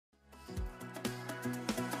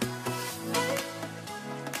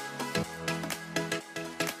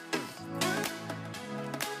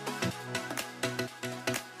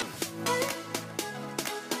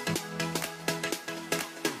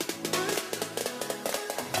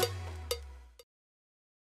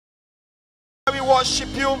we worship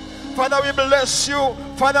you. Father, we bless you.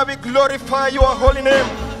 Father, we glorify your holy name.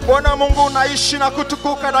 Bwana Mungu unaishi na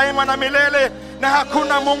kutukuka daima na milele, na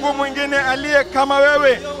hakuna Mungu mwingine aliye kama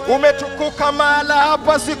wewe. Umetukuka mahala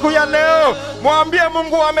hapa siku ya leo. Mwambie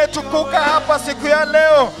Mungu ametukuka hapa siku ya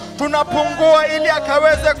leo. Tunapungua ili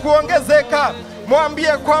akaweze kuongezeka.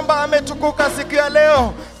 Mwambie kwamba ametukuka siku ya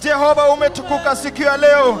leo. Jehova, umetukuka siku ya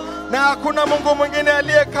leo, na hakuna Mungu mwingine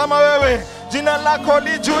aliye kama wewe. Jina lako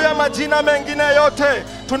li juu ya majina mengine yote.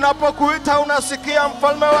 Tunapokuita unasikia,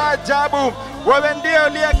 mfalme wa ajabu. Wewe ndiye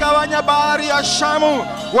uliyegawanya bahari ya Shamu.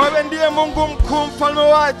 Wewe ndiye Mungu mkuu, mfalme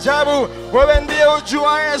wa ajabu. Wewe ndiye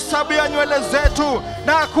ujuaye hesabu ya nywele zetu,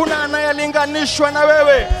 na hakuna anayelinganishwa na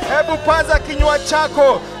wewe. Hebu paza kinywa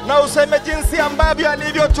chako na useme jinsi ambavyo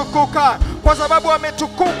alivyotukuka, kwa sababu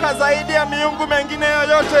ametukuka zaidi ya miungu mengine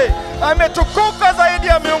yoyote. Ametukuka zaidi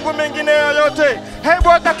ya miungu mengine yoyote.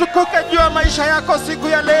 Hebu akatukuke juu ya maisha yako siku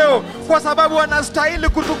ya leo, kwa sababu anastahili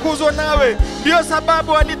kutukuzwa nawe. Ndio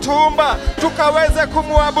sababu alituumba tukaweze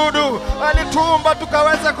kumwabudu. Alituumba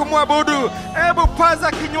tukaweze kumwabudu. Hebu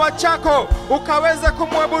paza kinywa chako ukaweze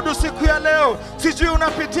kumwabudu siku ya leo. Sijui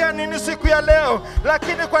unapitia nini siku ya leo,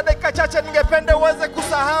 lakini kwa dakika chache ningependa uweze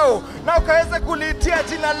kusahau na ukaweze kuliitia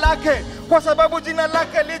jina lake, kwa sababu jina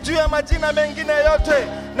lake li juu ya majina mengine yote,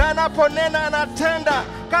 na anaponena anatenda.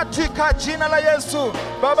 Katika jina la Yesu.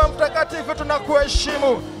 Baba mtakatifu,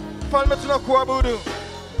 tunakuheshimu. Mfalme, tunakuabudu.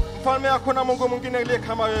 Mfalme, hakuna Mungu mwingine aliye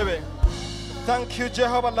kama wewe. Thank you,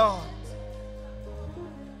 Jehovah Lord.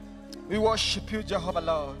 We worship you, Jehovah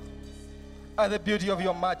Lord, at the beauty of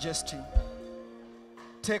your majesty.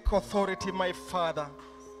 Take authority, my Father.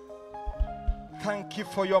 Thank you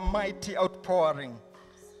for your mighty outpouring.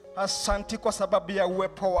 Asante kwa sababu ya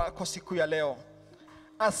uwepo wako siku ya leo.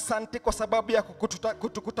 Asante kwa sababu ya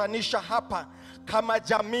kutukutanisha hapa kama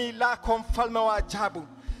jamii lako, mfalme wa ajabu,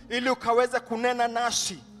 ili ukaweze kunena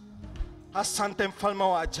nasi. Asante mfalme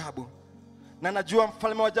wa ajabu. Na najua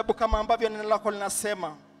mfalme wa ajabu, kama ambavyo neno lako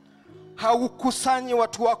linasema, haukusanyi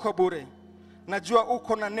watu wako bure. Najua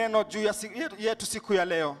uko na neno juu yetu siku ya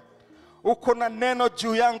leo. Uko na neno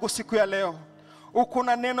juu yangu siku ya leo. Uko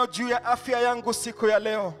na neno juu ya afya yangu siku ya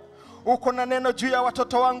leo. Uko na neno juu ya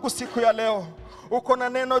watoto wangu siku ya leo. Uko na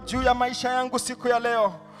neno juu ya maisha yangu siku ya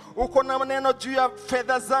leo. Uko na neno juu ya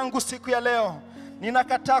fedha zangu siku ya leo.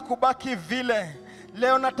 Ninakataa kubaki vile.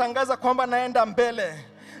 Leo natangaza kwamba naenda mbele.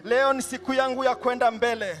 Leo ni siku yangu ya kwenda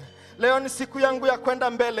mbele. Leo ni siku yangu ya kwenda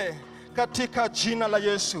mbele, katika jina la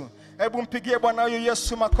Yesu. Hebu mpigie Bwana huyu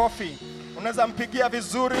Yesu makofi. Unaweza mpigia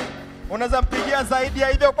vizuri, unaweza mpigia zaidi ya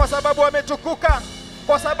hivyo, kwa sababu ametukuka,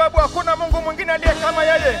 kwa sababu hakuna Mungu mwingine aliye kama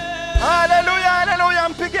yeye. Haleluya, haleluya.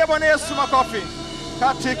 Mpigie Bwana Yesu makofi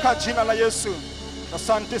katika jina la Yesu.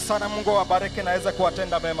 Asante sana, Mungu awabariki na aweze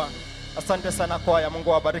kuwatenda mema. Asante sana kwaya,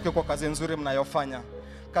 Mungu awabariki kwa kazi nzuri mnayofanya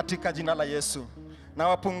katika jina la Yesu. Na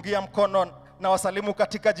wapungia mkono na wasalimu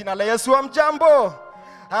katika jina la Yesu. Hamjambo?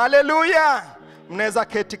 Haleluya. Mnaweza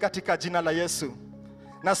keti katika jina la Yesu.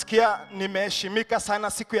 Nasikia nimeheshimika sana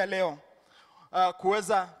siku ya leo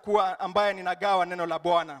kuweza kuwa ambaye ninagawa neno la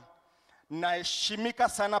Bwana. Naheshimika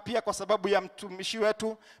sana pia kwa sababu ya mtumishi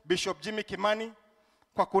wetu Bishop Jimmy Kimani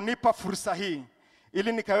kwa kunipa fursa hii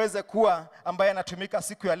ili nikaweze kuwa ambaye anatumika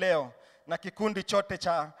siku ya leo na kikundi chote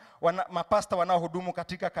cha mapasta wanaohudumu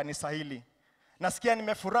katika kanisa hili. Nasikia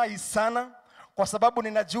nimefurahi sana kwa sababu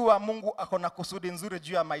ninajua Mungu ako na kusudi nzuri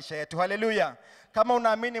juu ya maisha yetu. Haleluya. Kama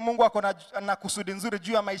unaamini Mungu ako na kusudi nzuri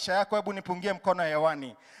juu ya maisha yako, hebu nipungie mkono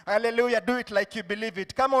hewani. Haleluya. Do it like you believe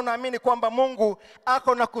it. Kama unaamini kwamba Mungu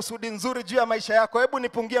ako na kusudi nzuri juu ya maisha yako, hebu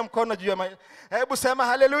nipungie mkono juu ya hebu sema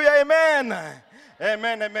haleluya, amen.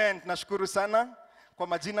 Amen, amen. Nashukuru sana. Kwa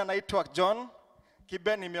majina naitwa John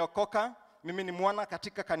Kibe, nimeokoka. Mimi ni mwana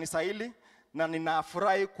katika kanisa hili na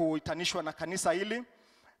ninafurahi kuitanishwa na kanisa hili.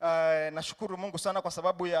 Nashukuru Mungu sana kwa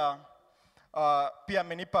sababu ya pia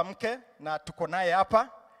amenipa mke na tuko naye hapa.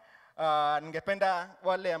 Ningependa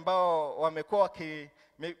wale ambao wamekuwa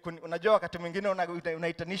unajua wakati mwingine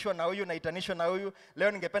unaitanishwa na huyu, unaitanishwa na huyu.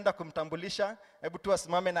 Leo ningependa kumtambulisha. Hebu tu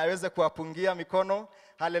asimame na aweze kuwapungia mikono.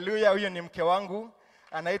 Haleluya. Huyu ni mke wangu,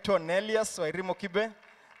 anaitwa Nelias Wairimo Kibe,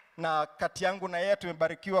 na kati yangu na yeye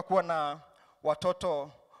tumebarikiwa kuwa na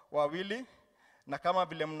watoto wawili, na kama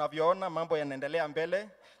vile mnavyoona mambo yanaendelea mbele.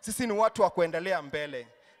 Sisi ni watu wa kuendelea mbele,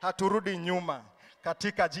 haturudi nyuma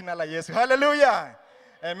katika jina la Yesu. Haleluya.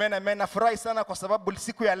 Amen, amen. Nafurahi sana kwa sababu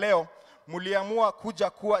siku ya leo mliamua kuja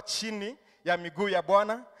kuwa chini ya miguu ya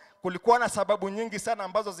Bwana, kulikuwa na sababu nyingi sana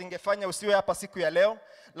ambazo zingefanya usiwe hapa siku ya leo,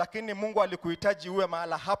 lakini Mungu alikuhitaji uwe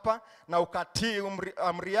mahala hapa na ukatii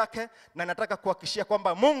amri yake, na nataka kuhakikishia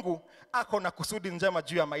kwamba Mungu ako na kusudi njema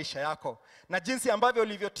juu ya maisha yako. Na jinsi ambavyo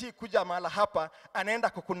ulivyotii kuja mahala hapa, anaenda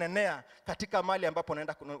kukunenea katika mahali ambapo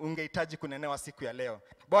ungehitaji kunenewa siku ya leo.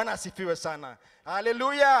 Bwana asifiwe sana.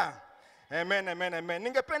 Haleluya. Amen, amen, amen.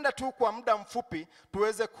 Ningependa tu kwa muda mfupi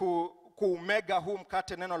tuweze kuumega huu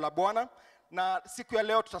mkate neno la Bwana. Na siku ya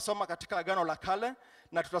leo tutasoma katika Agano la Kale,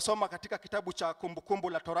 na tutasoma katika kitabu cha Kumbukumbu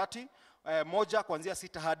la Torati 1 kuanzia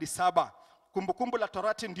 6 hadi 7. Kumbukumbu la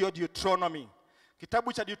Torati ndio Deuteronomy.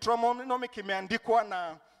 Kitabu cha Deuteronomy kimeandikwa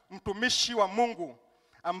na mtumishi wa Mungu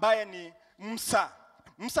ambaye ni Musa.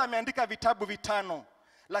 Musa ameandika vitabu 5,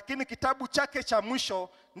 lakini kitabu chake cha mwisho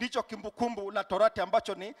ndicho Kumbukumbu la Torati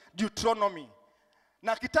ambacho ni Deuteronomy.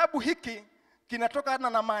 Na kitabu hiki kinatokana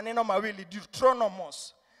na maneno mawili,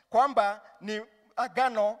 Deuteronomos, kwamba ni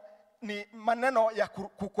agano, ni maneno ya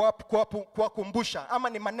kuwakumbusha, ama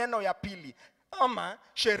ni maneno ya pili, ama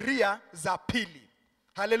sheria za pili.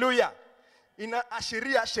 Haleluya.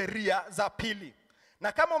 Inaashiria sheria za pili.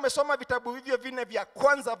 Na kama umesoma vitabu hivyo 4 vya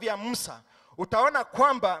kwanza vya Musa, utaona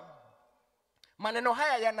kwamba maneno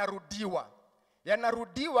haya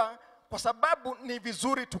yanarudiwa kwa sababu ni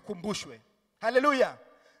vizuri tukumbushwe. Haleluya.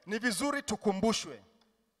 Ni vizuri tukumbushwe.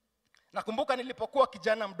 Nakumbuka nilipokuwa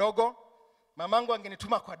kijana mdogo, mamangu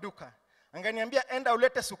angenituma kwa duka. Angeniambia enda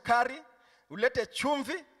ulete sukari, ulete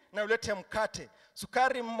chumvi na ulete mkate.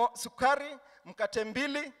 Sukari, mkate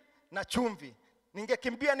 2 na chumvi.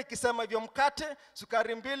 Ningekimbia nikisema hivyo, mkate,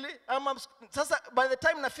 sukari 2, ama sasa by the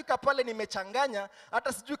time nafika pale nimechanganya,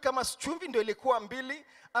 hata sijui kama chumvi ndio ilikuwa 2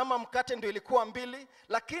 ama mkate ndio ilikuwa 2,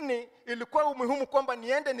 lakini ilikuwa umuhimu kwamba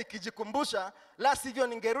niende nikijikumbusha, la sivyo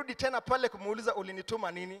ningerudi tena pale kumuuliza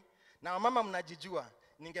ulinituma nini. Na mama mnajijua,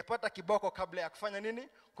 ningepata kiboko kabla ya kufanya nini?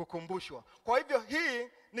 Kukumbushwa. Kwa hivyo hii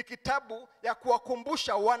ni kitabu ya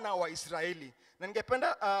kuwakumbusha wana wa Israeli. Na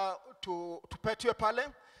ningependa tupetiwe pale.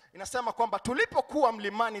 Inasema kwamba tulipokuwa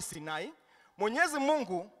mlimani Sinai, Mwenyezi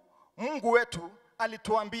Mungu, Mungu wetu,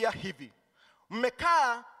 alituambia hivi: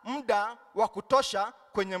 mmekaa muda wa kutosha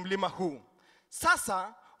kwenye mlima huu.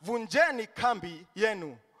 Sasa vunjeni kambi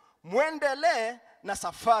yenu, muendelee na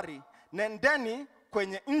safari. Nendeni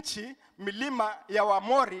kwenye nchi, milima ya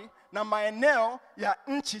Waamori na maeneo ya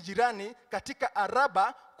nchi jirani, katika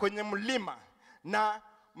Araba, kwenye mlima na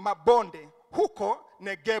mabonde huko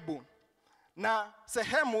Negebu na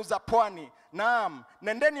sehemu za pwani. Naam,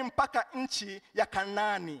 nendeni mpaka nchi ya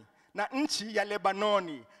Kanaani na nchi ya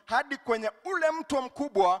Lebanoni, hadi kwenye ule mto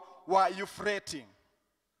mkubwa wa Yufreti.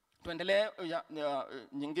 Tuendelee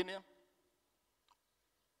nyingine.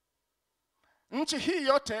 Nchi hii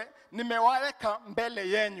yote nimewaweka mbele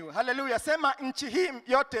yenu. Haleluya. Sema, nchi hii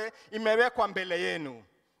yote imewekwa mbele yenu.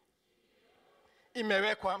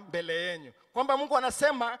 Imewekwa mbele yenu. Kwamba Mungu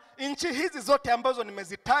anasema nchi hizi zote ambazo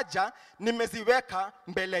nimezitaja nimeziweka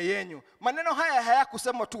mbele yenu. Maneno haya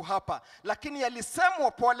hayakusemwa tu hapa, lakini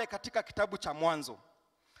yalisemwa pale katika kitabu cha Mwanzo.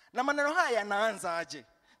 Na maneno haya yanaanza aje?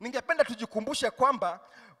 Ningependa tujikumbushe kwamba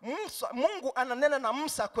Mungu ananena na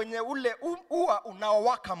Musa kwenye ule ua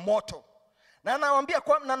unaowaka moto. Na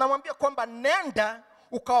anamwambia kwamba nenda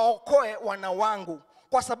ukaokoe wana wangu,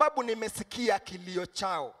 kwa sababu nimesikia kilio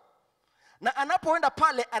chao. Na anapoenda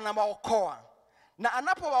pale anawaokoa. Na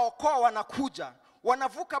anapowaokoa wanakuja,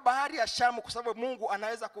 wanavuka bahari ya Shamu, kwa sababu Mungu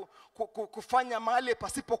anaweza kufanya mahali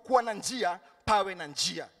pasipokuwa na njia pawe na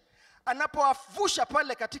njia. Anapowavusha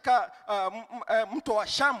pale katika mto wa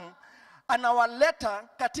Shamu, anawaleta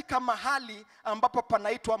katika mahali ambapo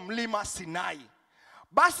panaitwa mlima Sinai.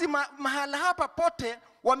 Basi mahala hapa pote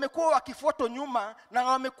wamekuwa wakifuatwa nyuma na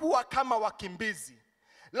wamekuwa kama wakimbizi.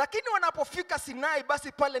 Lakini wanapofika Sinai,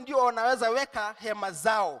 basi pale ndio wanaweza weka hema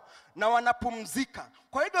zao na wanapumzika.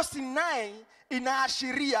 Kwa hivyo Sinai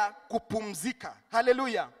inaashiria kupumzika.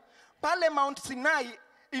 Haleluya. Pale Mount Sinai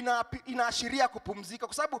inaashiria kupumzika,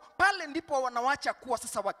 kwa sababu pale ndipo wanawacha kuwa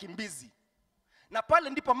sasa wakimbizi. Na pale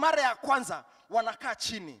ndipo mara ya kwanza wanakaa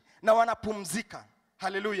chini na wanapumzika.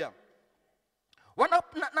 Haleluya.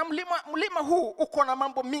 Na mlima huu uko na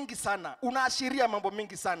mambo mingi sana, unaashiria mambo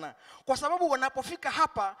mingi sana. Kwa sababu wanapofika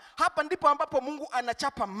hapa ndipo ambapo Mungu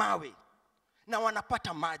anachapa mawe na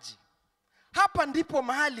wanapata maji. Hapa ndipo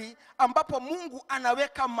mahali ambapo Mungu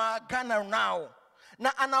anaweka maagano nao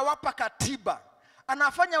na anawapa katiba.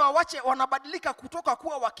 Anafanya wanabadilika kutoka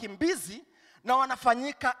kuwa wakimbizi na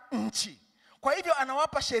wanafanyika nchi. Kwa hivyo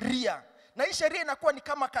anawapa sheria, na hii sheria inakuwa ni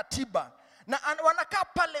kama katiba. Na wanakaa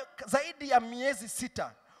pale zaidi ya miezi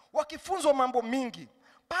 6 wakifunzwa mambo mingi.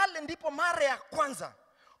 Pale ndipo mara ya kwanza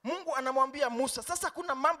Mungu anamwambia Musa, sasa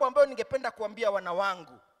kuna mambo ambayo ningependa kuambia wana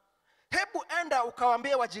wangu. hebu enda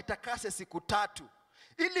ukawaambie wajitakase siku 3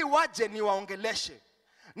 ili waje niwaongeleshe.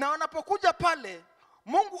 Na wanapokuja pale,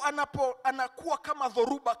 Mungu anakuwa kama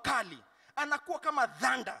dhoruba kali, anakuwa kama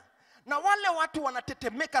dhanda. Na wale watu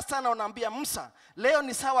wanatetemeka sana, wanaambia Musa, leo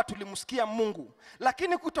ni sawa tulimsikia Mungu,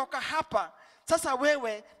 lakini kutoka hapa sasa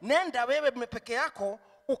wewe nenda wewe peke yako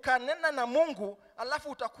ukanena na Mungu, alafu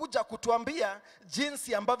utakuja kutuambia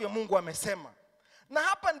jinsi ambavyo Mungu amesema. Na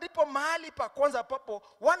hapa ndipo mahali pa kwanza papo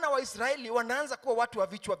wana wa Israeli wanaanza kuwa watu wa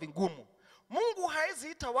vichwa vingumu. Mungu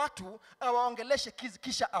haezi ita watu awaongeleshe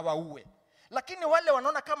kisha awaue. Lakini wale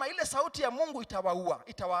wanaona kama ile sauti ya Mungu itawaua,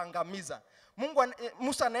 itawaangamiza.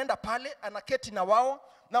 Musa anaenda pale, anaketi na wao,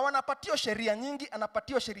 na wanapatio sheria nyingi,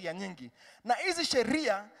 anapatio sheria nyingi. Na hizi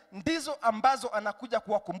sheria ndizo ambazo anakuja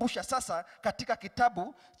kuwakumbusha sasa katika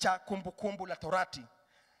kitabu cha Kumbukumbu la Torati.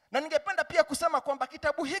 Na ningependa pia kusema kwamba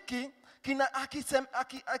kitabu hiki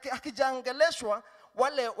hakijaongeleshwa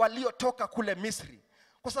wale waliotoka kule Misri.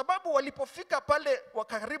 Kwa sababu walipofika pale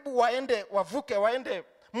wakaribu waende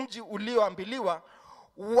mji ulioambiliwa,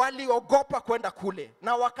 waliogopa kwenda kule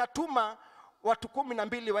na wakatuma watu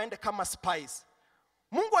 12 waende kama spies.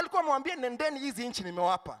 Mungu alikuwa amemwambia nendeni hizi nchi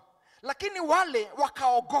nimewapa, lakini wale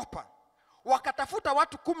wakaogopa, wakatafuta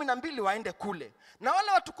watu 12 waende kule. Na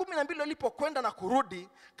wale watu 12 walipokwenda na kurudi,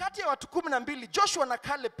 kati ya watu 12 Joshua na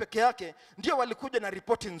Caleb peke yake ndio walikuja na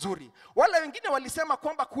ripoti nzuri. Wale wengine walisema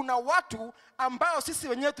kwamba kuna watu ambao sisi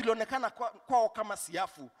wenyewe tulionekana kwao kama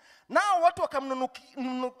siafu. Nao watu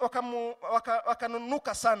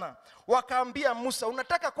wakanunuka sana, wakaambia Musa,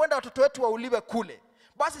 unataka kwenda watoto wetu wauliwe kule?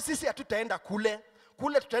 Basi sisi hatutaenda kule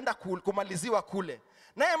tutaenda kumaliziwa kule.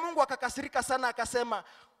 Naye Mungu akakasirika sana, akasema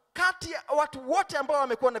kati ya watu wote ambao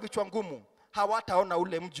wamekuwa na vichwa ngumu hawataona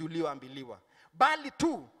ule mji ulioambiliwa, bali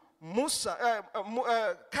tu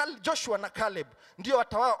Joshua na Caleb ndio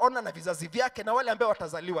wataona na vizazi vyake na wale ambao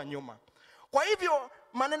watazaliwa nyuma. Kwa hivyo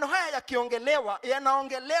maneno haya yakiongelewa,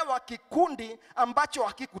 yanaongelewa kikundi ambacho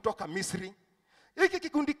hakikutoka Misri. Hiki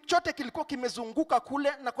kikundi chote kilikuwa kimezunguka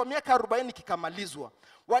kule na kwa miaka 40 kikamalizwa.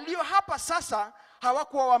 Walio hapa sasa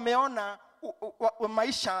hawakuwa wameona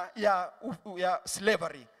maisha ya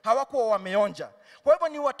slavery, hawakuwa wameonja. Kwa hivyo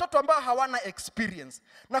ni watoto ambao hawana experience.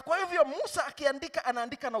 Na kwa hivyo Musa akiandika,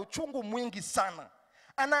 anaandika na uchungu mwingi sana,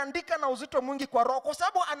 anaandika na uzito mwingi kwa roho, kwa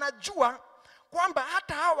sababu anajua kwamba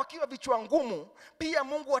hata hao wakiwa vichwa ngumu pia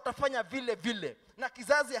Mungu atafanya vile vile, na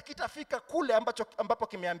kizazi hakitafika kule ambapo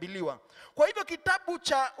kimeambiliwa. Kwa hivyo kitabu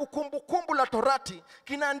cha Kumbukumbu la Torati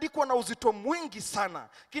kinaandikwa na uzito mwingi sana,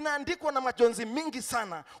 kinaandikwa na majonzi mingi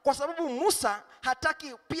sana, kwa sababu Musa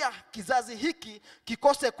hataki pia kizazi hiki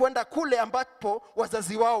kikose kwenda kule ambapo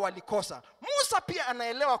wazazi wao walikosa. Musa pia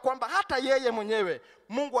anaelewa kwamba hata yeye mwenyewe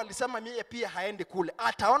Mungu alisema yeye pia haendi kule,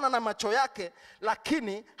 ataona na macho yake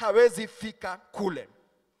lakini hawezi fika kule.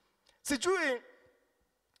 Sijui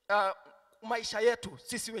maisha yetu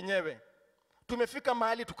sisi wenyewe tumefika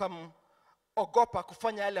mahali tukamogopa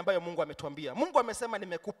kufanya yale ambayo Mungu ametuambia. Mungu amesema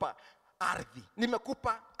nimekupa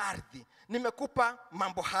ardhi, nimekupa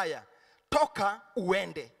mambo haya, toka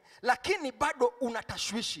uende. Lakini bado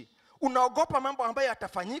unatashwishi, unaogopa mambo ambayo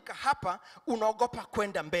yatafanyika hapa, unaogopa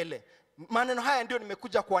kwenda mbele. Maneno haya ndio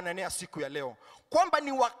nimekuja kuwanenea siku ya leo, kwamba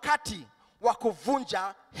ni wakati wa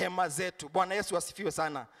kuvunja hema zetu. Bwana Yesu asifiwe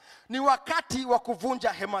sana. Ni wakati wa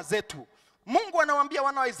kuvunja hema zetu. Mungu anawaambia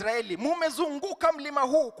wana wa Israeli, mumezunguka mlima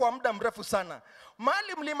huu kwa muda mrefu sana.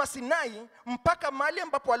 Mahali mlima Sinai mpaka mahali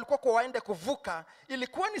ambapo walikuwa kwa waende kuvuka,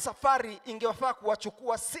 ilikuwa ni safari ingewafaa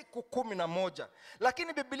kuwachukua siku 11.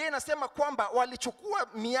 Lakini Biblia inasema kwamba walichukua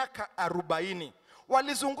miaka 40.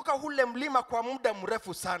 Walizunguka ule mlima kwa muda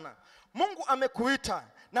mrefu sana. Mungu amekuita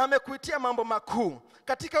na amekuitia mambo makuu.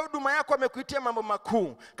 Katika huduma yako amekuitia mambo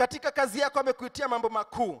makuu. Katika kazi yako amekuitia mambo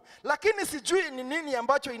makuu. Lakini sijui ni nini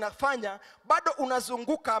ambacho inafanya bado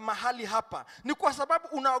unazunguka mahali hapa. Ni kwa sababu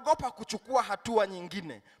unaogopa kuchukua hatua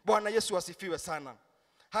nyingine. Bwana Yesu asifiwe sana.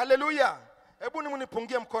 Haleluya. Hebu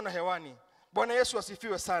nimunipungie mkono hewani. Bwana Yesu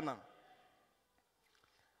asifiwe sana.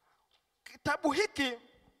 Kitabu hiki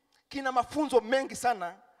kina mafunzo mengi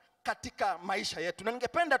sana katika maisha yetu. Na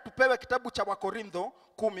ningependa tupewe kitabu cha Wakorintho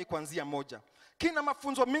 10 kuanzia 1. Kina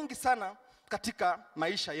mafunzo mengi sana katika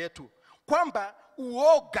maisha yetu, kwamba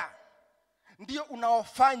uoga ndio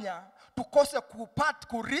unaofanya tukose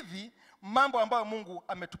kurithi mambo ambayo Mungu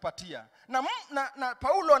ametupatia. Na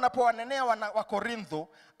Paulo anapowanenea Wakorintho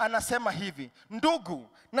anasema hivi: ndugu,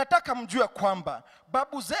 nataka mjue kwamba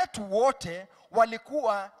babu zetu wote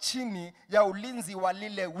walikuwa chini ya ulinzi wa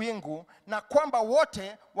lile wingu, na kwamba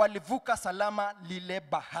wote walivuka salama lile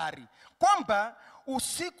bahari. Kwamba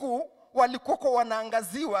usiku walikuwa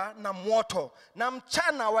wanaangaziwa na moto, na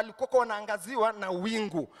mchana walikuwa wanaangaziwa na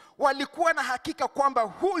wingu. Walikuwa na hakika kwamba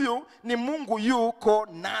huyu ni Mungu yuko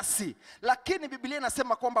nasi. Lakini Biblia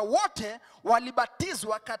inasema kwamba wote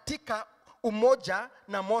walibatizwa katika umoja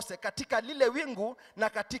na Mose, katika lile wingu na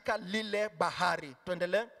katika lile bahari.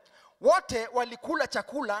 Tuendelee. Wote walikula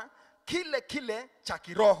chakula kile cha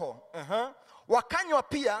kiroho. Wakanywa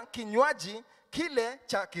pia kinywaji kile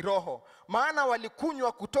cha kiroho, maana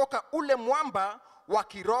walikunywa kutoka ule mwamba wa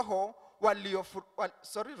kiroho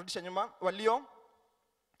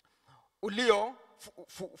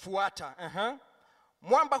uliofuata.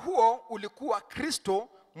 Mwamba huo ulikuwa Kristo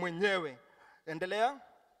mwenyewe. Endelea.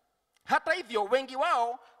 Hata hivyo wengi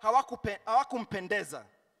wao hawakumpendeza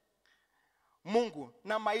Mungu,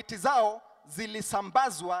 na maiti zao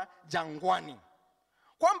zilisambazwa jangwani.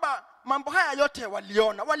 Kwamba mambo haya yote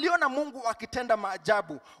waliona Mungu akitenda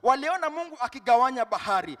maajabu, waliona Mungu akigawanya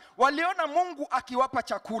bahari, waliona Mungu akiwapa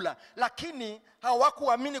chakula, lakini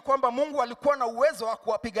hawakuamini kwamba Mungu alikuwa na uwezo wa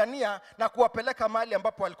kuwapigania na kuwapeleka mahali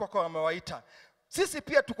ambapo walikuwa wamewaita. Sisi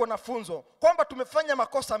pia tuko na funzo kwamba tumefanya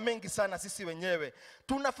makosa mengi sana sisi wenyewe.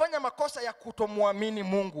 Tunafanya makosa ya kutomwamini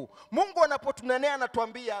Mungu. Mungu anapotunenea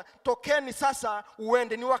anatuambia tokeni sasa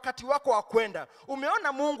uende, ni wakati wako wa kwenda.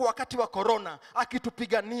 Umeona Mungu wakati wa corona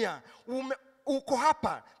akitupigania. Uko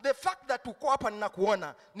hapa. The fact that uko hapa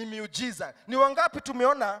ninakuona ni miujiza. Ni wangapi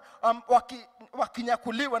tumeona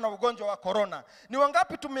wakinyakuliwa na ugonjwa wa corona? Ni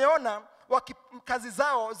wangapi tumeona kazi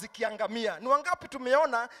zao zikiangamia? Ni wangapi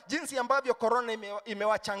tumeona jinsi ambavyo corona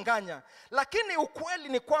imewachanganya? Lakini ukweli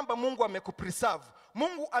ni kwamba Mungu amekupreserve.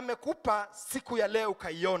 Mungu amekupa siku ya leo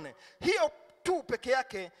ukaione. Hiyo tu peke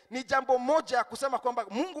yake ni jambo moja ya kusema kwamba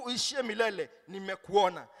Mungu uishie milele,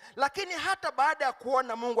 nimekuona. Lakini hata baada ya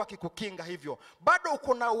kuona Mungu akikukinga hivyo, bado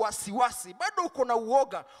uko na wasiwasi, bado uko na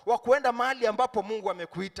uoga wa kuenda mahali ambapo Mungu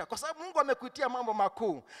amekuita. Kwa sababu Mungu amekuitia mambo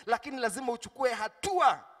makuu, lakini lazima uchukue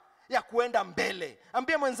hatua ya kuenda mbele.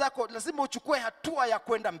 Ambia mwenzako, lazima uchukue hatua ya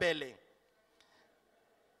kwenda mbele.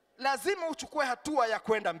 Lazima uchukue hatua ya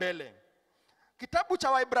kwenda mbele. Kitabu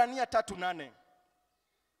cha Waebrania 3:8.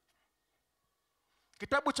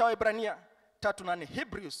 Kitabu cha Waebrania 3:8,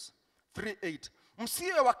 Hebrews 3:8.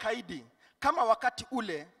 Msiwe wakaidi kama wakati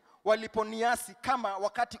ule waliponiasi, kama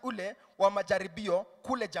wakati ule wa majaribio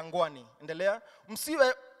kule jangwani. Endelea.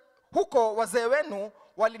 Msiwe huko wazee wenu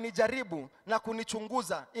walinijaribu na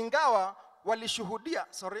kunichunguza, ingawa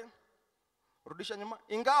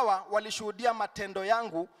walishuhudia matendo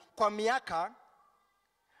yangu kwa miaka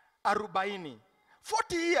 40.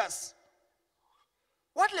 40 years.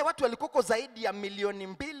 Wale watu walikuwa zaidi ya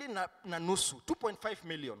 2.5 na nusu, 2.5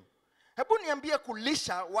 million. Hebu niambie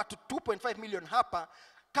kulisha watu 2.5 million hapa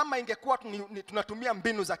kama ingekuwa tunatumia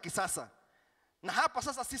mbinu za kisasa. Na hapa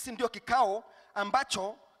sasa sisi ndio kikao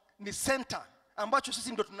ambacho ni center, ambacho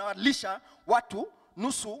sisi ndio tunawalisha watu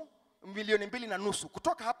 2.5 million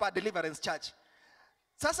kutoka hapa Deliverance Church.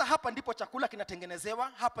 Sasa hapa ndipo chakula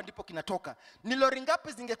kinatengenezewa, hapa ndipo kinatoka. Ni lori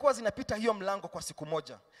ngapi zingekuwa zinapita hiyo mlango kwa siku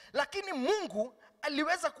moja? Lakini Mungu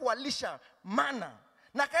aliweza kuwalisha mana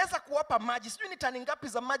na akaweza kuwapa maji. Sijui ni tani ngapi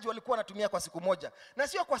za maji walikuwa wanatumia kwa siku moja. Na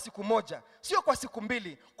sio kwa siku moja, sio kwa siku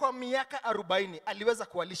mbili, kwa miaka 40 aliweza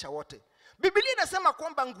kuwalisha wote. Biblia inasema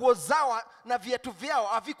kwamba nguo zao na viatu vyao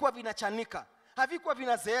havikuwa vinachanika, havikuwa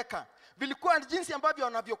vinazeeka. Vilikuwa jinsi ambavyo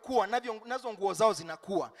wanavyokuwa nazo nguo zao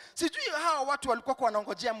zinakuwa. Sijui hawa watu walikuwa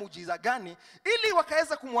wanaongojea muujiza gani ili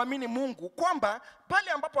wakaweza kumwamini Mungu kwamba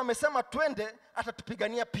pale ambapo amesema twende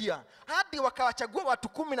atatupigania pia. Hadi wakawachagua watu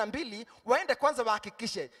 12 waende kwanza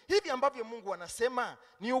wahakikishe hivi ambavyo Mungu anasema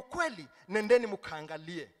ni ukweli, nendeni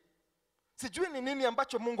mkaangalie. Sijui ni nini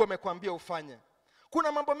ambacho Mungu amekwambia ufanye.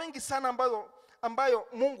 Kuna mambo mengi sana ambayo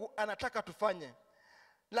Mungu anataka tufanye,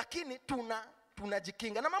 lakini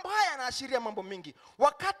tunajikinga. Na mambo haya yanaashiria mambo mengi.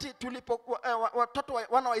 Wakati watoto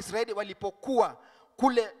wana wa Israeli walipokuwa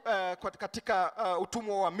kule katika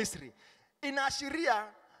utumwa wa Misri, inaashiria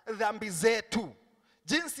dhambi zetu,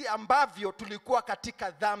 jinsi ambavyo tulikuwa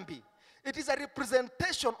katika dhambi. It is a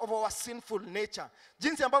representation of our sinful nature,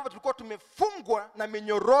 jinsi ambavyo tulikuwa tumefungwa na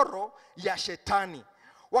minyororo ya shetani.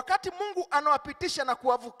 Wakati Mungu anawapitisha na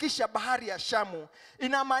kuwavukisha bahari ya Shamu,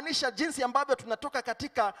 inamaanisha jinsi ambavyo tunatoka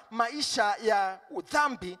katika maisha ya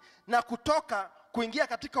dhambi na kuingia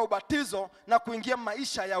katika ubatizo na kuingia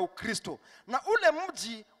maisha ya Ukristo. Na ule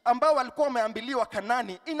mji ambao walikuwa wameambiliwa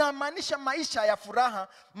Kanani, inamaanisha maisha ya furaha,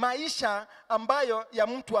 maisha ambayo ya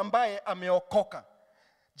mtu ambaye ameokoka.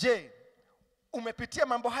 Je, umepitia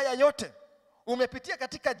mambo haya yote? Umepitia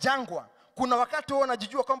katika jangwa? Kuna wakati wewe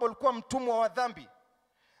unajijua kwamba ulikuwa mtumwa wa dhambi?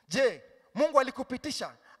 Je, Mungu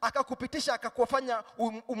alikupitisha akakupitisha akakufanya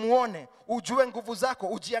umuone, ujue nguvu zako,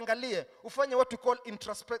 ujiangalie, ufanye what we call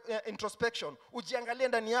introspection, ujiangalie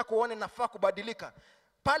ndani yako uone nafaa kubadilika.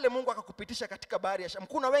 Pale Mungu akakupitisha katika bahari ya Shamu.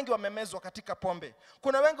 Kuna wengi wamemezwa katika pombe,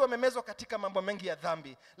 kuna wengi wamemezwa katika mambo mengi ya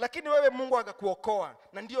dhambi, lakini wewe Mungu akakuokoa,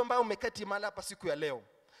 na ndio ambao umeketi mahali hapa siku ya leo.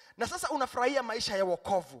 Na sasa unafurahia maisha ya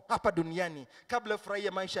wokovu hapa duniani kabla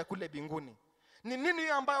ufurahie maisha ya kule mbinguni. Ni nini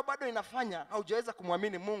hiyo ambayo bado inafanya haujaweza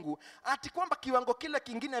kumwamini Mungu ati kwamba kiwango kile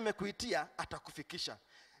kingine amekuitia atakufikisha?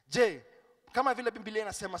 Je, kama vile Biblia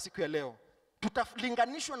inasema siku ya leo,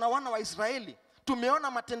 tutalinganishwa na wana wa Israeli?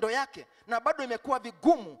 Tumeona matendo yake na bado imekuwa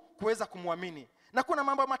vigumu kuweza kumwamini. Na kuna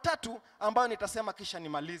mambo matatu ambayo nitasema kisha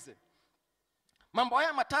nimalize. Mambo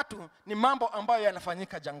haya matatu ni mambo ambayo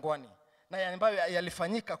yanafanyika jangwani na ambayo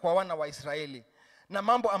yalifanyika kwa wana wa Israeli, na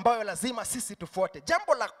mambo ambayo lazima sisi tufuate.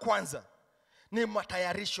 Jambo la kwanza ni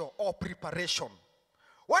matayarisho au preparation.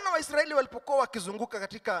 Wana wa Israeli walipokuwa wakizunguka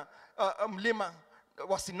katika mlima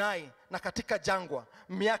wa Sinai na katika jangwa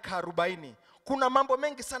miaka 40, kuna mambo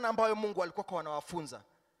mengi sana ambayo Mungu alikuwa anawafunza.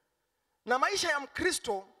 Na maisha ya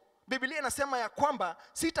Mkristo, Biblia inasema ya kwamba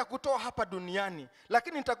sitakutoa hapa duniani,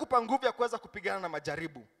 lakini nitakupa nguvu ya kuweza kupigana na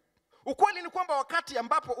majaribu. Ukweli ni kwamba wakati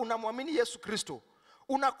ambapo unamwamini Yesu Kristo,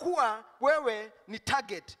 unakuwa wewe ni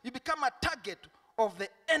target. You become a target of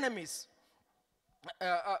the enemies.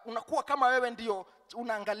 Unakuwa kama wewe ndio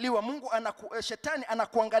unaangaliwa. Mungu shetani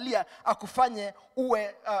anakuangalia akufanye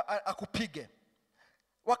uwe akupige.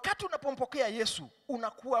 Wakati unapompokea Yesu,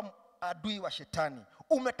 unakuwa adui wa shetani.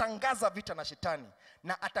 Umetangaza vita na shetani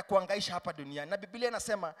na atakuangaisha hapa duniani. Na Biblia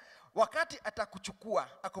inasema wakati atakuchukua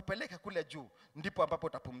akupeleke kule juu, ndipo ambapo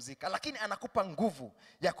utapumzika, lakini anakupa nguvu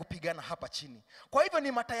ya kupigana hapa chini. Kwa hivyo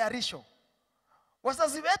ni matayarisho.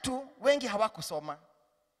 Wazazi wetu wengi hawakusoma,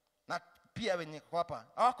 na pia wenye hapa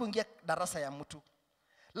hawakuingia darasa ya mtu.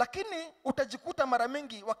 Lakini utajikuta mara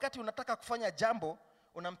mingi wakati unataka kufanya jambo,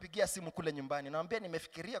 unampigia simu kule nyumbani, naambia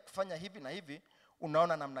nimefikiria kufanya hivi na hivi,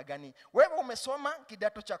 unaona namna gani? Wewe umesoma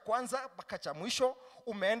kidato cha kwanza mpaka cha mwisho,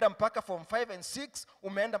 umeenda mpaka form 5 and 6,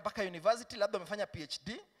 umeenda mpaka university, labda umefanya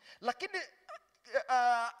PhD, lakini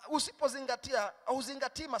usipozingatia au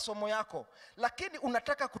uzingatii masomo yako, lakini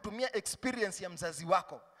unataka kutumia experience ya mzazi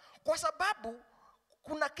wako, kwa sababu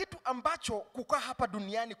kuna kitu ambacho kukaa hapa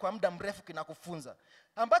duniani kwa muda mrefu kinakufunza,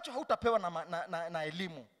 ambacho hautapewa na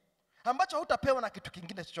elimu, ambacho hautapewa na kitu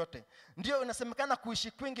kingine chochote. Ndio inasemekana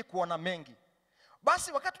kuishi kwingi kuona mengi.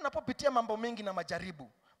 Basi wakati unapopitia mambo mengi na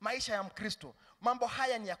majaribu, maisha ya Mkristo, mambo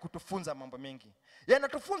haya ni ya kutufunza mambo mengi.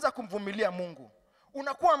 Yanatufunza kumvumilia Mungu.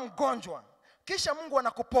 Unakuwa mgonjwa, kisha Mungu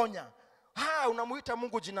anakuponya. Unamuita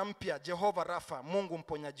Mungu jina mpya, Jehova Rafa, Mungu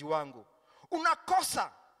mponyaji wangu.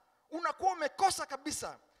 Unakosa, unakuwa umekosa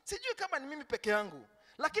kabisa. Sijui kama ni mimi peke yangu,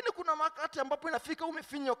 lakini kuna wakati ambapo inafika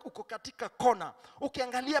umefinywa, uko katika kona,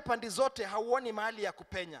 ukiangalia pande zote hauoni mahali ya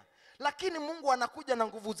kupenya. Lakini Mungu anakuja na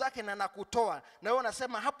nguvu zake na anakutoa, na wewe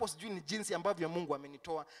unasema hapo sijui ni jinsi ambavyo Mungu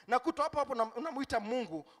amenitoa. Na kutoa hapo unamuita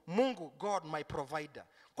Mungu God my provider.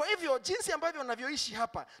 Kwa hivyo jinsi ambavyo unavyoishi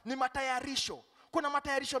hapa ni matayarisho. Kuna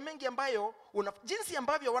matayarisho mengi ambayo jinsi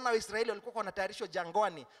ambavyo wana wa Israeli walikuwa wanatayarishwa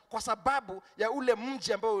jangwani kwa sababu ya ule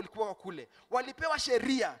mji ambao ulikuwa kule. Walipewa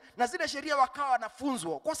sheria na zile sheria wakawa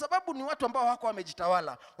wanafunzwa, kwa sababu ni watu ambao hawako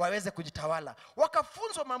wamejitawala waweze kujitawala.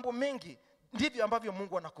 Wakafunzwa mambo mengi. Ndivyo ambavyo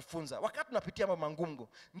Mungu anakufunza. Wakati unapitia mambo magumu,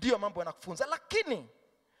 ndio mambo anakufunza, lakini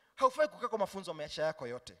haufai kukaa kwa mafunzo maisha yako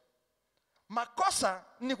yote. Makosa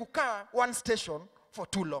ni kukaa one station for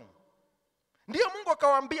too long. Ndio Mungu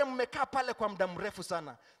akawaambia mmekaa pale kwa muda mrefu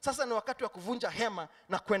sana. Sasa ni wakati wa kuvunja hema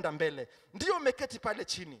na kwenda mbele. Ndio umeketi pale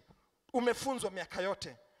chini. Umefunzwa miaka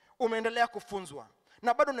yote. Umeendelea kufunzwa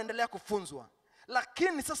na bado unaendelea kufunzwa.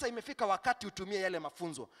 Lakini sasa imefika wakati utumie yale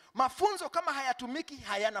mafunzo. Mafunzo kama hayatumiki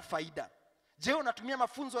hayana faida. Je, unatumia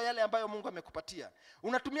mafunzo yale ambayo Mungu amekupatia?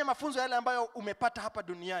 Unatumia mafunzo yale ambayo umepata hapa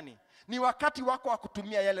duniani? Ni wakati wako wa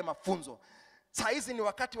kutumia yale mafunzo. Saa hizi ni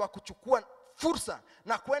wakati wa kuchukua fursa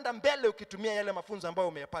na kwenda mbele ukitumia yale mafunzo ambayo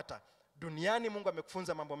umeyapata. Duniani Mungu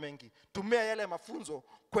amekufunza mambo mengi. Tumia yale mafunzo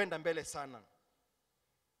kwenda mbele sana.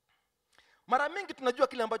 Mara mingi tunajua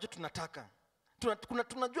kile ambacho tunataka.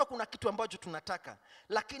 Tunajua kuna kitu ambacho tunataka,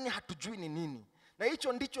 lakini hatujui ni nini. Na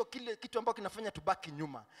hicho ndicho kile kitu ambacho kinafanya tubaki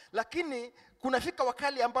nyuma. Lakini kunafika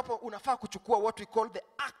wakati ambapo unafaa kuchukua what we call the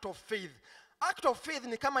act of faith. Act of faith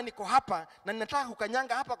ni kama niko hapa na ninataka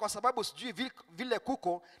kukanyanga hapa kwa sababu sijui vile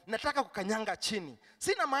kuko, nataka kukanyanga chini.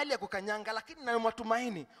 Sina mahali ya kukanyanga, lakini na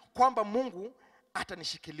matumaini kwamba Mungu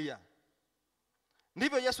atanishikilia.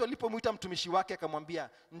 Ndivyo Yesu alipomuita mtumishi wake akamwambia,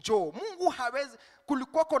 njoo. Mungu hawezi,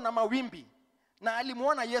 kulikuwako na mawimbi. Na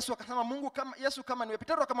alimuona Yesu akasema, Yesu kama ni wewe.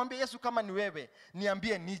 Petro akamwambia Yesu, kama ni wewe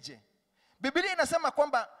niambie nije. Biblia inasema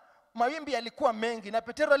kwamba mawimbi yalikuwa mengi na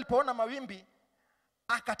Petero alipoona mawimbi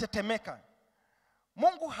akatetemeka.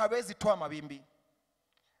 Mungu hawezi toa mawimbi.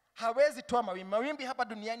 Hawezi toa mawimbi. Mawimbi hapa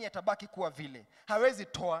duniani yatabaki kuwa vile. Hawezi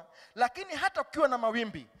toa. Lakini hata ukiwa na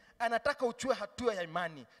mawimbi, anataka uchue hatua ya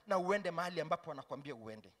imani na uende mahali ambapo anakuambia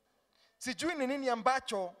uende. Sijui ni nini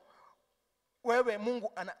ambacho wewe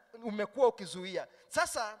Mungu umekuwa ukizuia.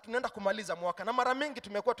 Sasa tunaenda kumaliza mwaka na mara mingi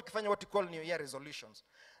tumekuwa tukifanya what we call New Year resolutions.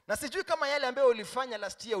 Na sijui kama yale ambayo ulifanya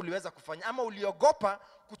last year uliweza kufanya ama uliogopa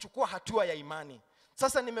kuchukua hatua ya imani.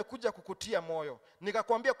 Sasa nimekuja kukutia moyo.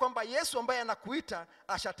 Nikakwambia kwamba Yesu ambaye anakuita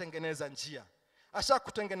ashatengeneza njia.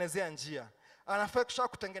 Ashakutengenezea njia. Anafaa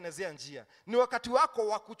kutengenezea njia. Ni wakati wako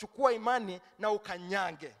wa kuchukua imani na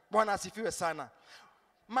ukanyange. Bwana asifiwe sana.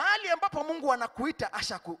 Mahali ambapo Mungu anakuita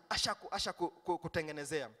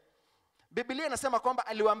kutengenezea. Biblia inasema kwamba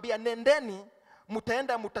aliwaambia nendeni,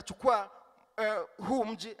 mtaenda mtachukua huu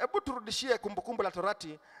mji. Hebu turudishie Kumbukumbu la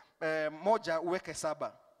Torati 1 uweke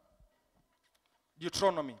 7.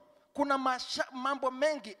 Deuteronomy. Kuna mambo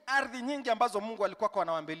mengi, ardhi nyingi ambazo Mungu alikuwa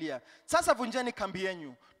anawaambia. Sasa vunjeni kambi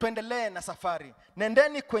yenu, tuendelee na safari.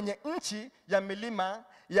 Nendeni kwenye nchi ya milima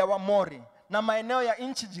ya Wamori na maeneo ya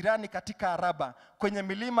nchi jirani katika Araba, kwenye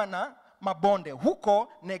milima na mabonde,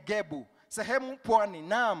 huko Negebu, sehemu pwani.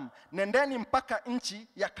 Naam, nendeni mpaka nchi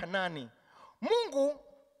ya Kanani. Mungu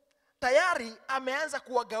tayari ameanza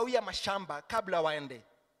kuwagawia mashamba kabla waende.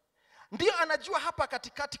 Ndio anajua hapa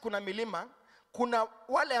katikati kuna milima, kuna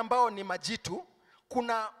wale ambao ni majitu,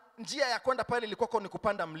 kuna njia ya kwenda pale ilikuwa ni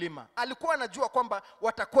kupanda mlima. Alikuwa anajua kwamba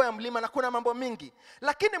watakwea mlima na kuna mambo mingi.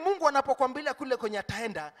 Lakini Mungu anapokuambia kule kwenye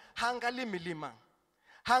ataenda, haangalii milima,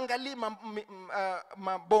 haangalii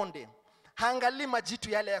mabonde, haangalii majitu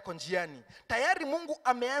yale yako njiani. Tayari Mungu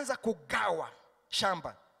ameanza kugawa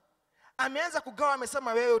shamba. Ameanza kugawa,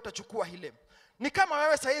 amesema wewe utachukua hile. Ni kama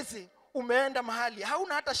wewe saizi umeenda mahali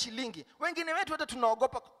hauna hata shilingi. Wengine wetu hata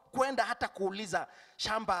tunaogopa kwenda hata kuuliza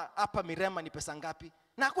shamba hapa Mirema ni pesa ngapi,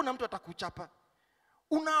 na hakuna mtu atakuchapa.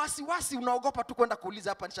 Una wasiwasi, unaogopa tu kwenda kuuliza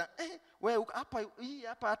hapa wewe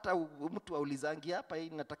hapa hata mtu aulizangi hapa hii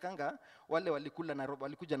natakanga wale walikula Nairobi,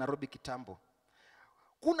 walikuja Nairobi kitambo.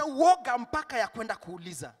 Kuna uoga mpaka ya kwenda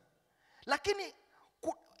kuuliza. Lakini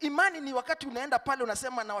imani ni wakati unaenda pale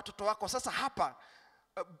unasema na watoto wako, sasa hapa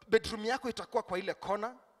bedroom yako itakuwa kwa ile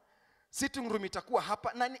kona, sitting room itakuwa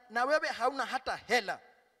hapa, na wewe hauna hata hela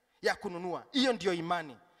ya kununua. Hiyo ndio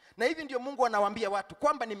imani. Na hivi ndio Mungu anawaambia watu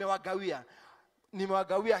kwamba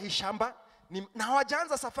nimewagawia hii shamba, na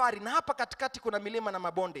hawajaanza safari, na hapa katikati kuna milima na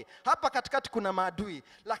mabonde, hapa katikati kuna maadui,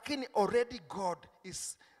 lakini already God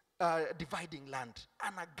is dividing land.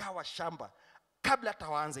 Anagawa shamba kabla hata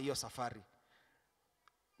waanze hiyo safari.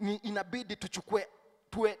 Inabidi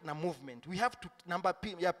tuwe na movement. We have to,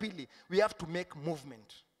 ya pili, we have to make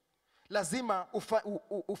movement. Lazima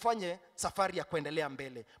ufanye safari ya kuendelea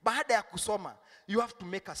mbele. Baada ya kusoma, you have to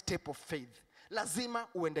make a step of faith. Lazima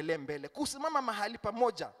uendelee mbele. Kusimama mahali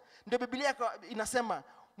pamoja. Ndio Biblia inasema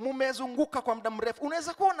mumezunguka kwa muda mrefu.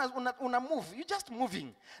 Unaweza kuwa una move, you just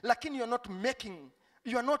moving, lakini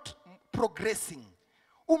you are not progressing.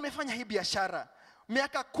 Umefanya hii biashara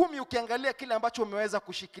miaka 10, ukiangalia kile ambacho umeweza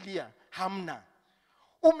kushikilia hamna.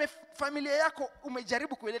 Familia yako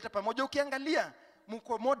umejaribu kuileta pamoja, ukiangalia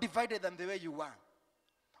mko more divided than the way you were.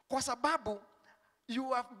 Kwa sababu you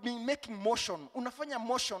have been making motion, unafanya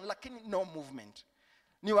motion lakini no movement.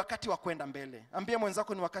 Ni wakati wa kwenda mbele. Ambia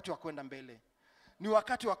mwenzako ni wakati wa kwenda mbele. Ni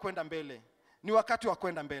wakati wa kwenda mbele. Ni wakati wa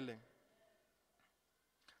kwenda mbele.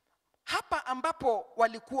 Hapa ambapo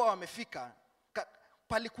walikuwa wamefika,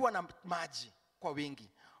 palikuwa na maji kwa wingi,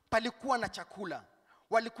 palikuwa na chakula,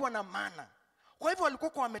 walikuwa na mana. Kwa hivyo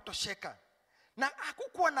walikuwa wametosheka. Na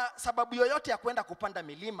hakukuwa na sababu yoyote ya kwenda kupanda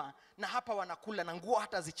milima, na hapa wanakula na nguo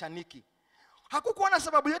hata zichaniki. Hakukuwa na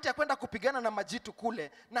sababu yoyote ya kwenda kupigana na majitu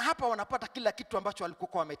kule, na hapa wanapata kila kitu ambacho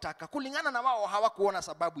walikuwa wametaka. Kulingana na wao hawakuona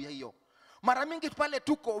sababu ya hiyo. Mara mingi pale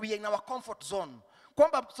tuko we in our comfort zone.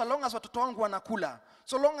 Kwamba so long as watoto wangu wanakula,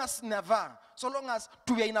 so long as never, so long as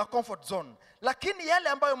we are in our comfort zone. Lakini yale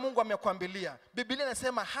ambayo Mungu amekuambilia, Biblia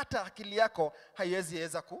inasema hata akili yako haiwezi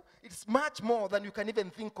it's much more than you can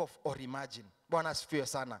even think of or imagine. Bwana asifiwe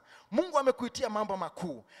sana. Mungu amekuitia mambo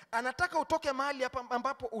makuu. Anataka utoke mahali hapa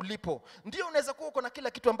ambapo ulipo. Ndio unaweza kuwa uko na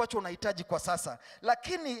kila kitu ambacho unahitaji kwa sasa,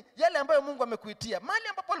 lakini yale ambayo Mungu amekuitia, mahali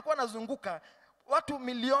ambapo alikuwa anazunguka watu 2.5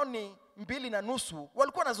 milioni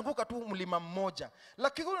walikuwa wanazunguka tu mlima mmoja.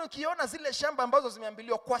 Lakini ukiona zile shamba ambazo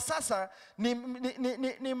zimeambiliwa kwa sasa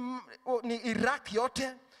ni Iraq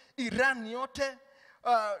yote, Iran yote,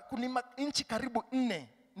 kuna nchi karibu 4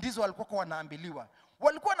 ndizo walikuwa wanaambiliwa.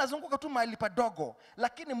 Walikuwa wanazunguka tu mahali padogo,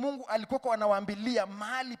 lakini Mungu alikuwa anawaambilia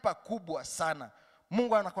mahali pakubwa sana.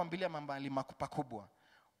 Mungu anakuambilia mahali pakubwa.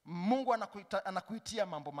 Mungu anakuitia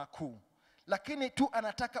mambo makuu. Lakini tu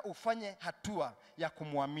anataka ufanye hatua ya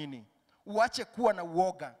kumwamini. Uache kuwa na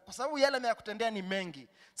uoga, kwa sababu yale ameyakutendea ni mengi.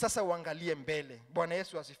 Sasa uangalie mbele. Bwana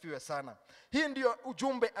Yesu asifiwe sana. Hii ndio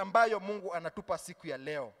ujumbe ambayo Mungu anatupa siku ya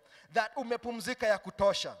leo. That umepumzika ya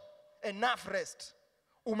kutosha. Enough rest.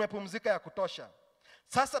 Umepumzika ya kutosha.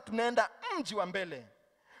 Sasa tunaenda mji wa mbele.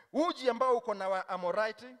 Uji ambao uko na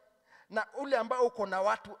Amorite na ule ambao uko na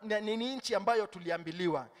watu, ni nchi ambayo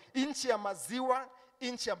tuliambiliwa. Nchi ya maziwa,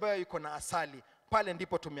 nchi ambayo iko na asali. Pale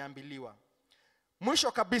ndipo tumeambiliwa.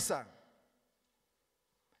 Mwisho kabisa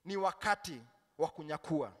ni wakati wa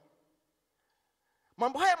kunyakua.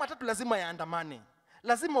 Mambo haya matatu lazima yaandamane.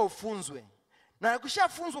 Lazima ufunzwe. Na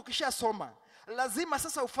ukishafunzwa, ukishasoma, lazima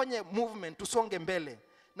sasa ufanye movement, usonge mbele.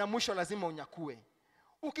 Na mwisho lazima unyakue.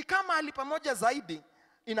 Ukikaa mahali pamoja zaidi,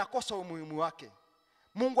 inakosa umuhimu wake.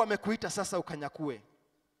 Mungu amekuita sasa ukanyakue.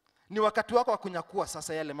 Ni wakati wako wa kunyakua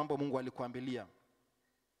sasa yale mambo Mungu alikuambilia.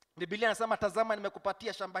 Biblia inasema, tazama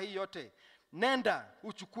nimekupatia shamba hii yote. Nenda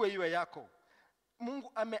uchukue iwe yako.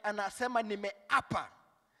 Mungu anasema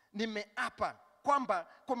nimeapa kwamba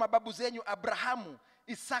kwa mababu zenyu Abrahamu,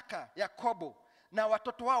 Isaka, Yakobo na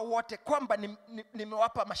watoto wao wote kwamba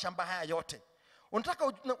nimewapa mashamba haya yote. Unataka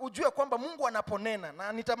ujue kwamba Mungu anaponena,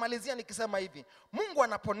 na nitamalizia nikisema hivi, Mungu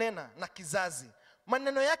anaponena na kizazi,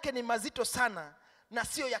 maneno yake ni mazito sana, na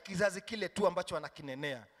sio ya kizazi kile tu ambacho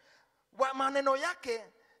anakinenea. Maneno yake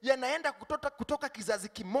yanaenda kutoka kizazi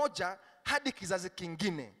kimoja hadi kizazi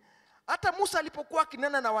kingine. Hata Musa alipokuwa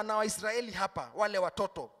akinena na wana wa Israeli hapa, wale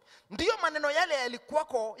watoto, ndiyo maneno yale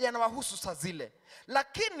yalikuwako yanawahusu saa zile,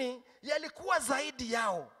 lakini yalikuwa zaidi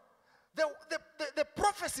yao. The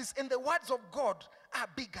prophecies and the words of God are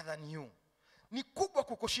bigger than you. Ni kubwa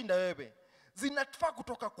kukushinda wewe. Zinafaa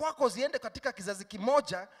kutoka kwako ziende katika kizazi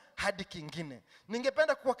kimoja hadi kingine.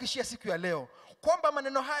 Ningependa kuhakikishia siku ya leo kwamba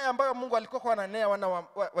maneno haya ambayo Mungu alikuwa ananena wana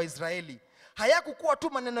wa Israeli hayakuwa tu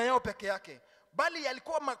maneno yao peke yake, bali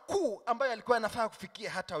yalikuwa makuu ambayo yalikuwa yanafaa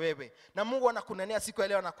kufikia hata wewe. Na Mungu anakunenea siku ya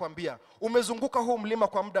leo, anakuambia umezunguka huu mlima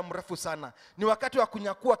kwa muda mrefu sana. Ni wakati wa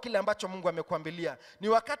kunyakua kile ambacho Mungu amekuambilia. Ni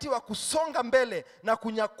wakati wa kusonga mbele na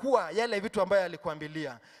kunyakua yale vitu ambayo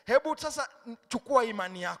alikuambilia. Hebu sasa chukua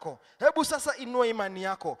imani yako. Hebu sasa inua imani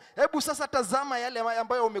yako. Hebu sasa tazama yale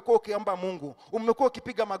ambayo umekuwa ukiomba Mungu. Umekuwa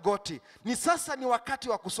ukipiga magoti. Sasa ni wakati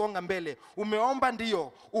wa kusonga mbele. Umeomba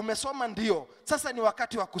ndio, umesoma ndio. Sasa ni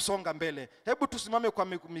wakati wa kusonga mbele. Hebu tusimame kwa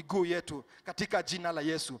miguu yetu katika jina la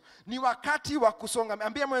Yesu. Ni wakati wa kusonga.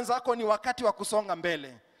 Ambia mwenzako ni wakati wa kusonga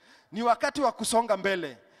mbele. Ni wakati wa kusonga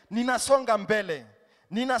mbele. Ninasonga mbele.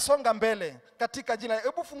 Ninasonga mbele katika jina.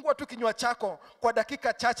 Hebu fungua tu kinywa chako kwa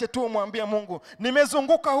dakika chache tu, umwambie Mungu,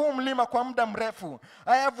 nimezunguka huu mlima kwa muda mrefu.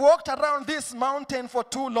 I have walked around this mountain for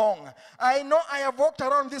too long. I know I have walked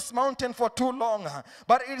around this mountain for too long.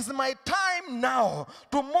 But it is my time now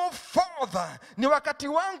to move further. Ni wakati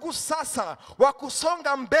wangu sasa wa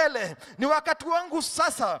kusonga mbele. Ni wakati wangu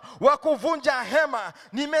sasa wa kuvunja hema.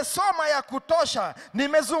 Nimesoma ya kutosha.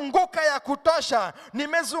 Nimezunguka ya kutosha.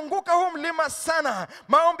 Nimezunguka huu mlima sana.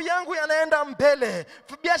 Maombi yangu yanaenda mbele.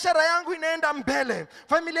 Biashara yangu inaenda mbele.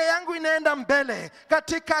 Familia yangu inaenda mbele.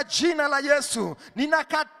 Katika jina la Yesu.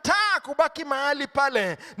 Ninakataa kubaki mahali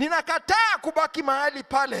pale. Ninakataa kubaki mahali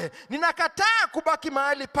pale. Ninakataa kubaki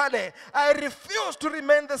mahali pale. I refuse to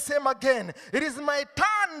remain the same again. It is my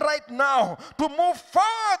turn right now to move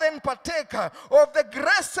forward and partake of the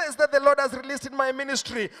graces that the Lord has released in my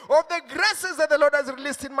ministry, of the graces that the Lord has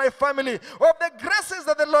released in my family, of the graces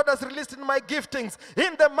that the Lord has released in my giftings.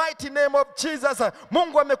 In the mighty name of Jesus.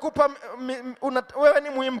 Mungu amekupa, wewe ni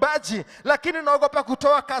muimbaji lakini unaogopa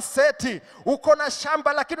kutoa kaseti. Uko na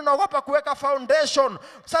shamba lakini unaogopa kuweka foundation.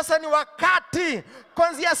 Sasa ni wakati,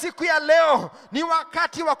 kuanzia siku ya leo, ni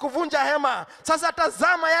wakati wa kuvunja hema. Sasa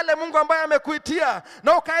tazama yale Mungu ambaye amekuitia,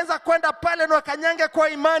 na ukaanza kwenda pale na ukanyange kwa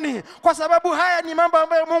imani, kwa sababu haya ni mambo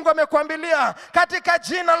ambayo Mungu amekuambilia katika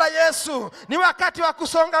jina la Yesu. Ni wakati wa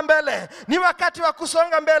kusonga mbele. Ni wakati wa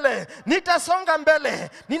kusonga mbele. Nitasonga mbele.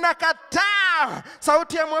 Ninakataa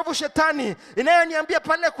sauti ya mwovu shetani inayoniambia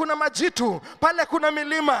pale kuna majitu, pale kuna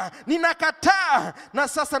milima. Ninakataa, na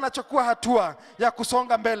sasa nachukua hatua ya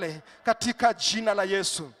kusonga mbele katika jina la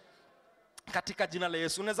Yesu. Katika jina la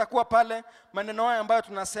Yesu. Unaweza kuwa pale maneno haya ambayo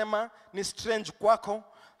tunasema ni strange kwako,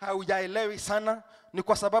 haujaelewi sana, ni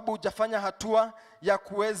kwa sababu hujafanya hatua ya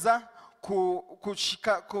kuweza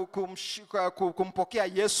kumpokea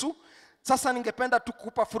Yesu Sasa ningependa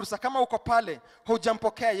tukupa fursa, kama uko pale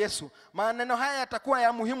hujampokea Yesu, maneno haya yatakuwa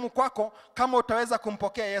ya muhimu kwako kama utaweza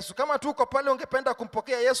kumpokea Yesu. Kama tu uko pale ungependa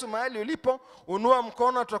kumpokea Yesu mahali ulipo, unua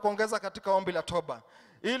mkono, tutakuongeza katika ombi la toba,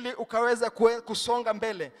 ili ukaweza kusonga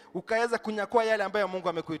mbele, ukaweza kunyakua yale ambayo Mungu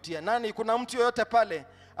amekuitia. Nani, kuna mtu yoyote pale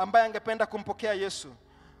ambaye angependa kumpokea Yesu?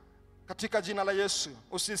 Katika jina la Yesu,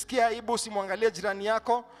 usisikie aibu, usimwangalie jirani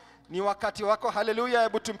yako, ni wakati wako. Haleluya,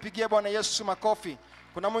 hebu tumpigie Bwana Yesu makofi.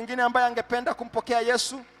 Kuna mwingine ambaye angependa kumpokea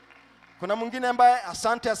Yesu? Kuna mwingine ambaye,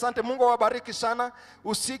 asante, Mungu awabariki sana.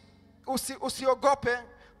 Usiogope,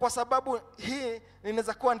 kwa sababu hii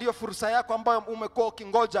inaweza kuwa ndio fursa yako ambayo umekuwa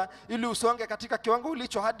ukingoja ili usonge katika kiwango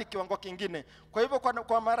ulicho hadi kiwango kingine. Kwa hivyo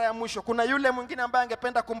kwa mara ya mwisho, kuna yule mwingine ambaye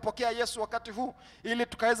angependa kumpokea Yesu wakati huu ili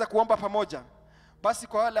tukaweza kuomba pamoja? Basi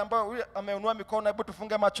kwa wale ambao ameinua mikono, hebu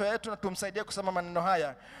tufunge macho yetu na tumsaidie kusema maneno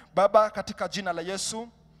haya. Baba, katika jina la Yesu,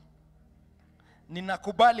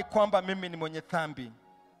 ninakubali kwamba mimi ni mwenye dhambi.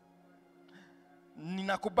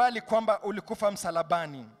 Ninakubali kwamba ulikufa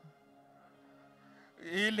msalabani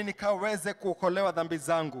ili nikaweze kuokolewa dhambi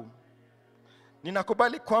zangu.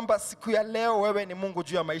 Ninakubali kwamba siku ya leo wewe ni Mungu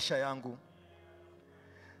juu ya maisha yangu.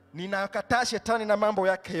 Ninakataa shetani na mambo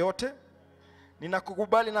yake yote.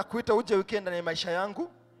 Ninakukubali na kuita uje weekend ndani ya maisha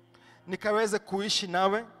yangu, nikaweze kuishi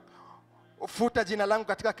nawe. Futa jina langu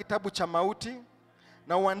katika kitabu cha mauti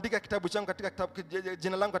na uandike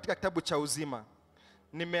jina langu katika kitabu cha uzima.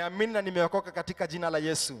 Nimeamini na nimeokoka katika jina la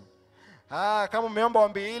Yesu. Kama umeomba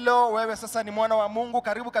ombi hilo, wewe sasa ni mwana wa Mungu.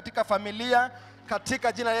 Karibu katika familia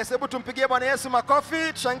katika jina la Yesu. Hebu tumpigie Bwana Yesu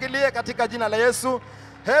makofi, tushangilie katika jina la Yesu.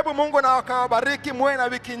 Hebu Mungu na akawabariki, muwe na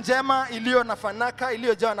wiki njema iliyo na fanaka,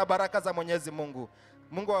 iliyojaa na baraka za Mwenyezi Mungu.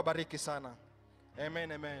 Mungu awabariki sana.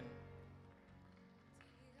 Amen, amen.